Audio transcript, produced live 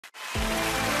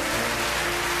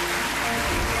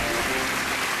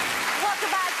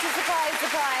Welcome back to Surprise,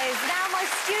 Surprise. Now, my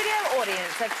studio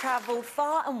audience have travelled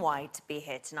far and wide to be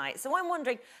here tonight. So I'm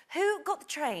wondering, who got the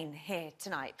train here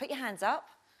tonight? Put your hands up.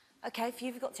 OK, a few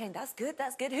of you got the train. That's good,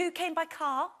 that's good. Who came by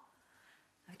car?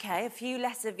 OK, a few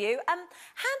less of you.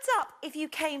 Hands up if you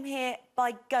came here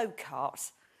by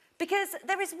go-kart. Because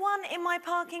there is one in my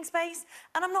parking space,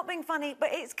 and I'm not being funny, but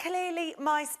it's clearly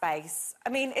my space. I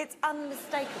mean, it's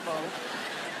unmistakable.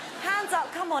 Hands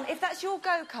up, come on. If that's your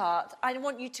go-kart, I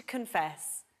want you to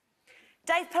confess.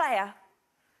 Dave Player,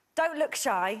 don't look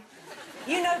shy.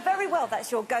 You know very well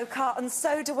that's your go-kart, and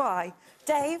so do I.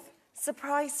 Dave,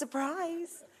 surprise,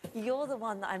 surprise. You're the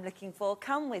one that I'm looking for.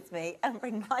 Come with me and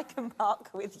bring Mike and Mark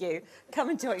with you.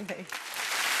 Come and join me.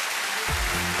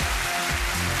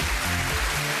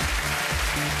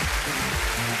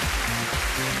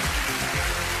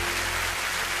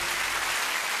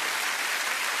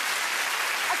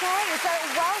 OK, so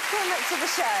welcome to the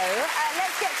show.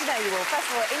 Let's get to know you all. First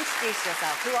of all, introduce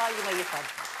yourself. Who are you, where are you from?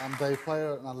 I'm Dave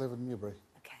Player and I live in Newbury.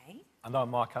 OK. And I'm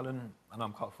Mark Allen and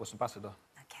I'm KartForce Ambassador.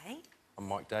 OK. I'm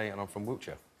Mike Day and I'm from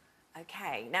Wiltshire.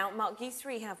 OK. Now, Mark, you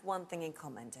three have one thing in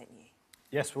common, don't you?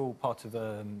 Yes, we're all part of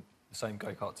the same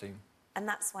go-kart team. And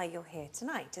that's why you're here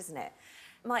tonight, isn't it?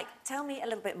 Mike, tell me a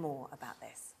little bit more about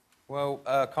this. Well,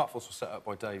 KartForce was set up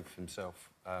by Dave himself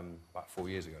about 4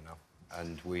 years ago now.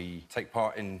 And we take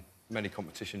part in many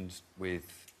competitions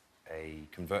with a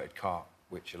converted kart,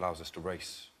 which allows us to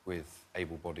race with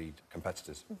able-bodied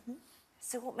competitors. Mm-hmm.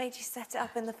 So what made you set it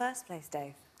up in the first place,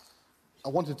 Dave? I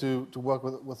wanted to work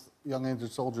with young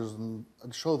injured soldiers and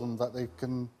show them that they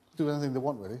can do anything they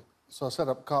want, really. So I set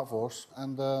up KartForce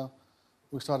and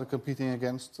we started competing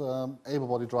against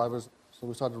able-bodied drivers. So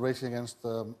we started racing against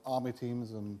Army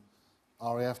teams and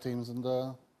RAF teams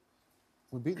and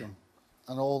we beat them.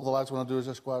 And all the lads want to do is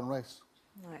just go out and race.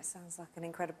 Oh, it sounds like an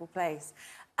incredible place.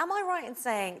 Am I right in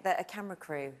saying that a camera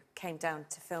crew came down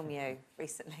to film you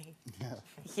recently? Yeah.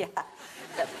 Yeah,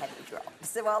 the penny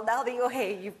drops. Well, now that you're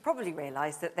here, you've probably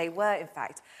realised that they were, in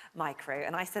fact, my crew,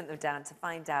 and I sent them down to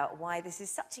find out why this is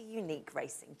such a unique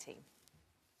racing team.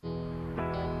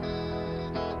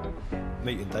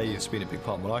 Meeting Dave's been a big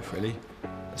part of my life, really.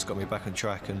 It's got me back on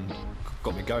track and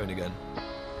got me going again.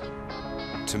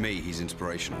 To me, he's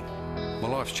inspirational. My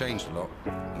life's changed a lot,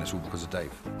 and it's all because of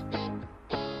Dave.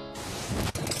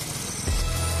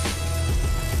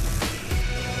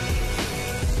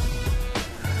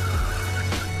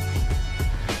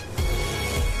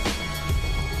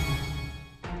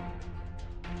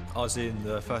 I was in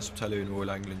the 1st Battalion Royal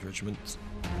England Regiment.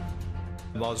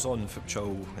 I was on foot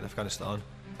patrol in Afghanistan.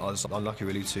 I was unlucky,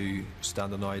 really, to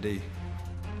stand on ID.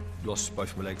 Lost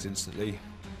both my legs instantly.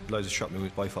 Loads of shrapnel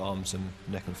with both arms and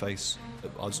neck and face.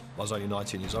 I was only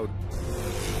 19 years old.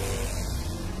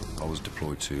 I was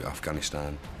deployed to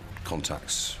Afghanistan,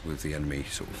 contacts with the enemy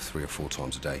sort of 3 or 4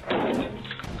 times a day.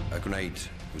 A grenade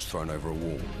was thrown over a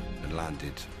wall and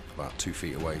landed about 2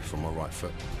 feet away from my right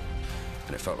foot.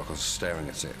 And it felt like I was staring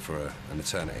at it for an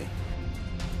eternity.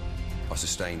 I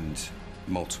sustained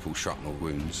multiple shrapnel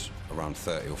wounds, around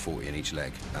 30 or 40 in each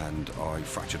leg, and I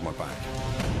fractured my back.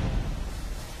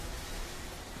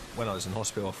 When I was in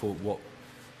hospital, I thought,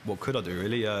 what could I do,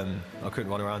 really? I couldn't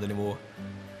run around anymore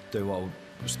doing what I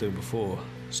was doing before,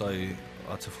 so I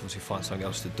had to obviously find something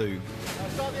else to do.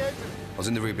 I was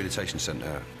in the rehabilitation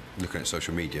centre looking at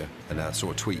social media, and I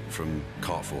saw a tweet from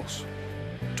KartForce.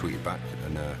 Tweeted back,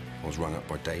 and I was rung up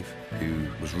by Dave, who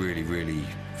was really, really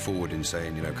forward in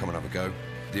saying, you know, come and have a go.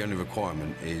 The only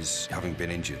requirement is having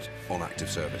been injured on active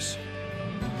service.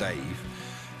 Dave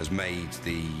has made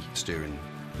the steering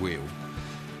wheel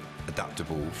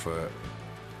adaptable for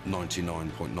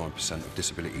 99.9% of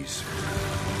disabilities.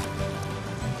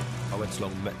 I went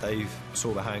along and met Dave,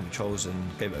 saw the hand controls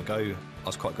and gave it a go. I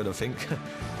was quite good, I think.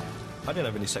 I didn't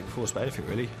have any second thoughts about anything,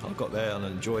 really. I got there and I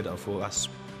enjoyed it. I thought, that's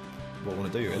what I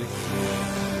want to do, really.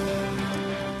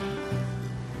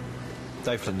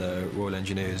 Dave was in the Royal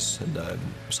Engineers and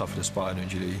suffered a spinal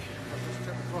injury.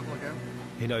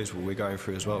 He knows what we're going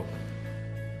through as well.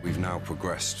 We've now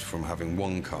progressed from having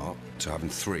 1 kart to having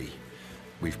 3.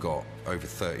 We've got over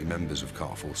 30 members of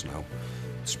KartForce now,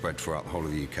 spread throughout the whole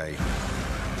of the UK.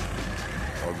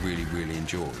 I really, really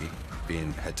enjoy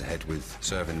being head-to-head with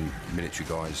serving military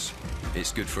guys.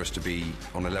 It's good for us to be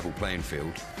on a level playing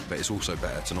field, but it's also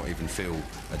better to not even feel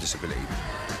a disability.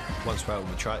 Once we're out on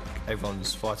the track,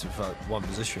 everyone's fighting for one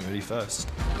position, really, first.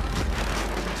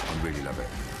 I really love it.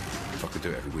 If I could do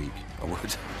it every week, I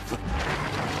would.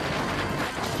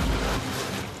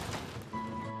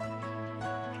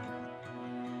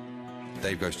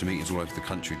 Dave goes to meetings all over the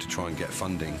country to try and get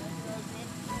funding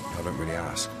I don't really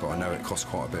ask, but I know it costs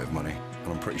quite a bit of money.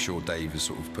 And I'm pretty sure Dave has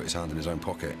sort of put his hand in his own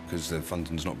pocket because the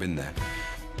funding's not been there.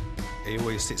 He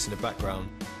always sits in the background.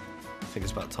 I think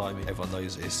it's about time everyone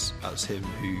knows that's him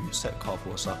who set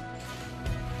KartForce up.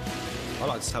 I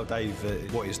like to tell Dave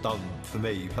that what he's done for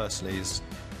me personally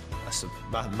that's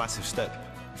a massive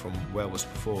step from where I was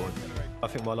before. I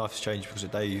think my life has changed because of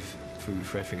Dave for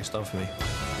everything he's done for me.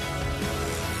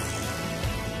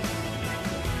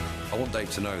 I want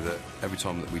Dave to know that every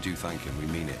time that we do thank him, we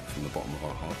mean it from the bottom of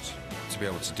our hearts. To be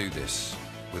able to do this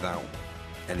without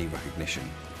any recognition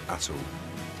at all.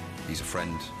 He's a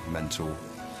friend, mentor,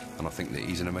 and I think that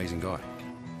he's an amazing guy.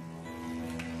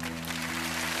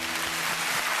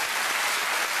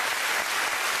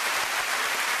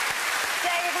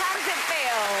 Dave, how does it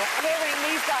feel hearing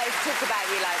these guys talk about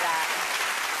you like that?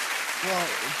 Well,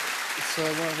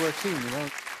 we're a team, you know.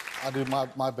 I do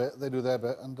my bit, they do their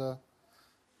bit, and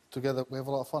together we have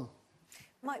a lot of fun.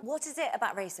 Mike, what is it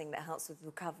about racing that helps with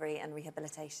recovery and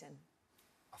rehabilitation?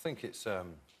 I think it's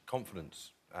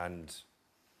confidence and,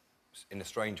 in a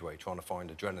strange way, trying to find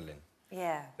adrenaline.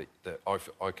 Yeah. That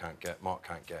I can't get, Mark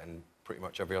can't get, and pretty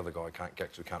much every other guy can't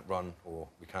get because we can't run or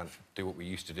we can't do what we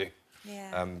used to do.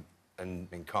 Yeah. And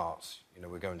in karts, you know,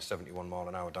 we're going 71 mile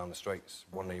an hour down the straights,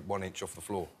 1 inch off the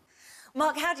floor.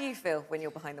 Mark, how do you feel when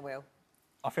you're behind the wheel?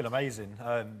 I feel amazing.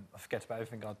 I forget about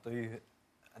everything I do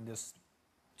and just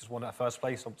want that first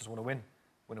place. I just want to win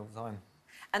all the time.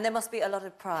 And there must be a lot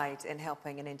of pride in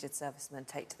helping an injured serviceman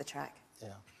take to the track. Yeah.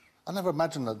 I never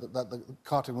imagined that the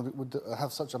karting would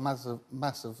have such a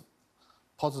massive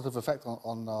positive effect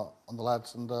on the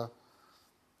lads. And, you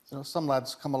know, some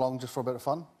lads come along just for a bit of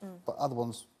fun, but other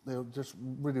ones, they just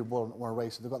really want to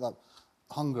race. They've got that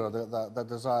hunger, that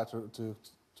desire to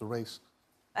race.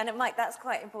 And Mike, that's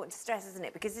quite important to stress, isn't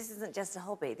it? Because this isn't just a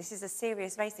hobby. This is a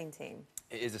serious racing team.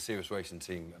 It is a serious racing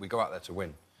team. We go out there to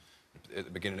win. At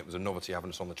the beginning, it was a novelty having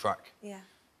us on the track. Yeah.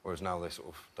 Whereas now they sort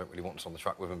of don't really want us on the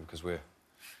track with them because we're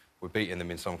beating them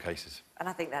in some cases. And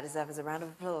I think that deserves a round of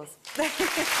applause. Well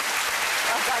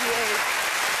done, you.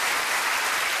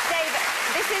 Dave,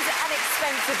 this is an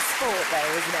expensive sport,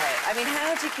 though, isn't it? I mean,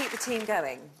 how do you keep the team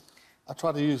going? I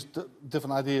try to use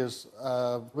different ideas.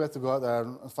 We have to go out there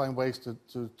and find ways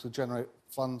to generate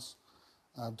funds,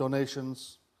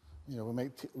 donations. You know, we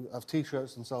have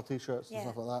T-shirts and sell T-shirts and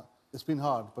stuff like that. It's been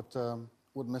hard, but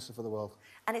wouldn't miss it for the world.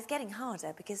 And it's getting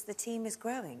harder because the team is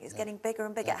growing. It's getting bigger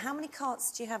and bigger. Yeah. How many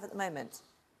karts do you have at the moment?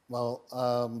 Well,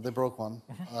 they broke one.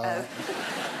 How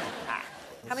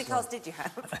many cars did you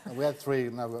have? We had 3,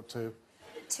 now we've got 2.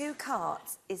 2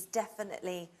 karts is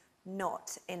definitely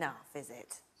not enough, is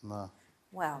it? No.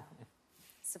 Well,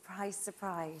 surprise,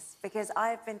 surprise, because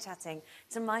I've been chatting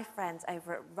to my friends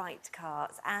over at Wright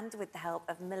Karts, and with the help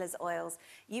of Miller's Oils,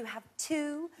 you have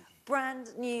 2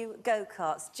 brand new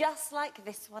go-karts, just like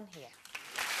this one here.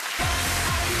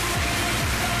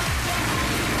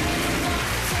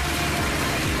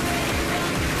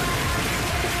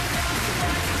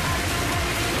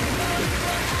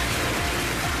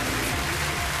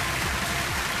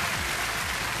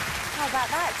 How about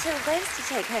that? 2 of those to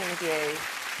take home with you.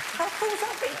 How cool's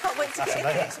that? You can't wait to get in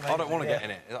it. I don't want to get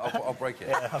in it. I'll break it.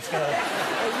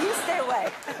 Yeah, you stay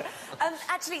away.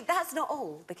 Actually, that's not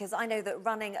all, because I know that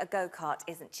running a go-kart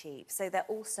isn't cheap, so they're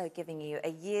also giving you a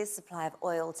year's supply of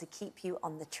oil to keep you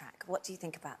on the track. What do you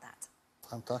think about that?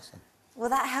 Fantastic. Will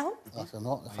that help? That's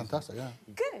fantastic, yeah.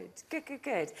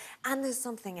 Good. And there's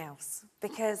something else,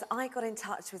 because I got in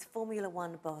touch with Formula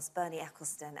One boss Bernie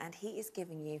Eccleston, and he is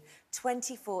giving you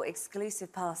 24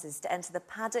 exclusive passes to enter the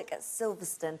paddock at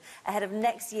Silverstone ahead of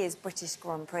next year's British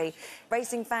Grand Prix.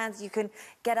 Racing fans, you can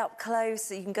get up close,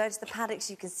 you can go to the paddocks,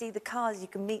 you can see the cars, you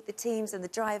can meet the teams and the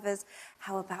drivers.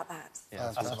 How about that?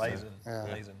 Yeah, that's amazing. Yeah.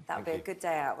 Amazing. That would be a good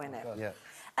day out, wouldn't it? Yeah.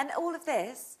 And all of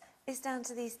this is down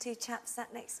to these 2 chaps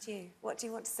sat next to you. What do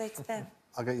you want to say to them?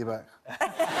 I'll get you back.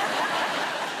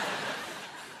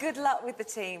 Good luck with the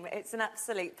team. It's an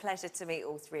absolute pleasure to meet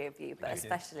all 3 of you, but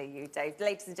especially you, Dave.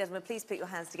 Ladies and gentlemen, please put your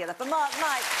hands together for Mark,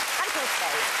 Mike, and of course,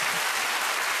 Dave.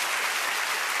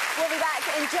 We'll be back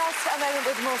in just a moment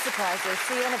with more surprises.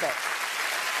 See you in a bit.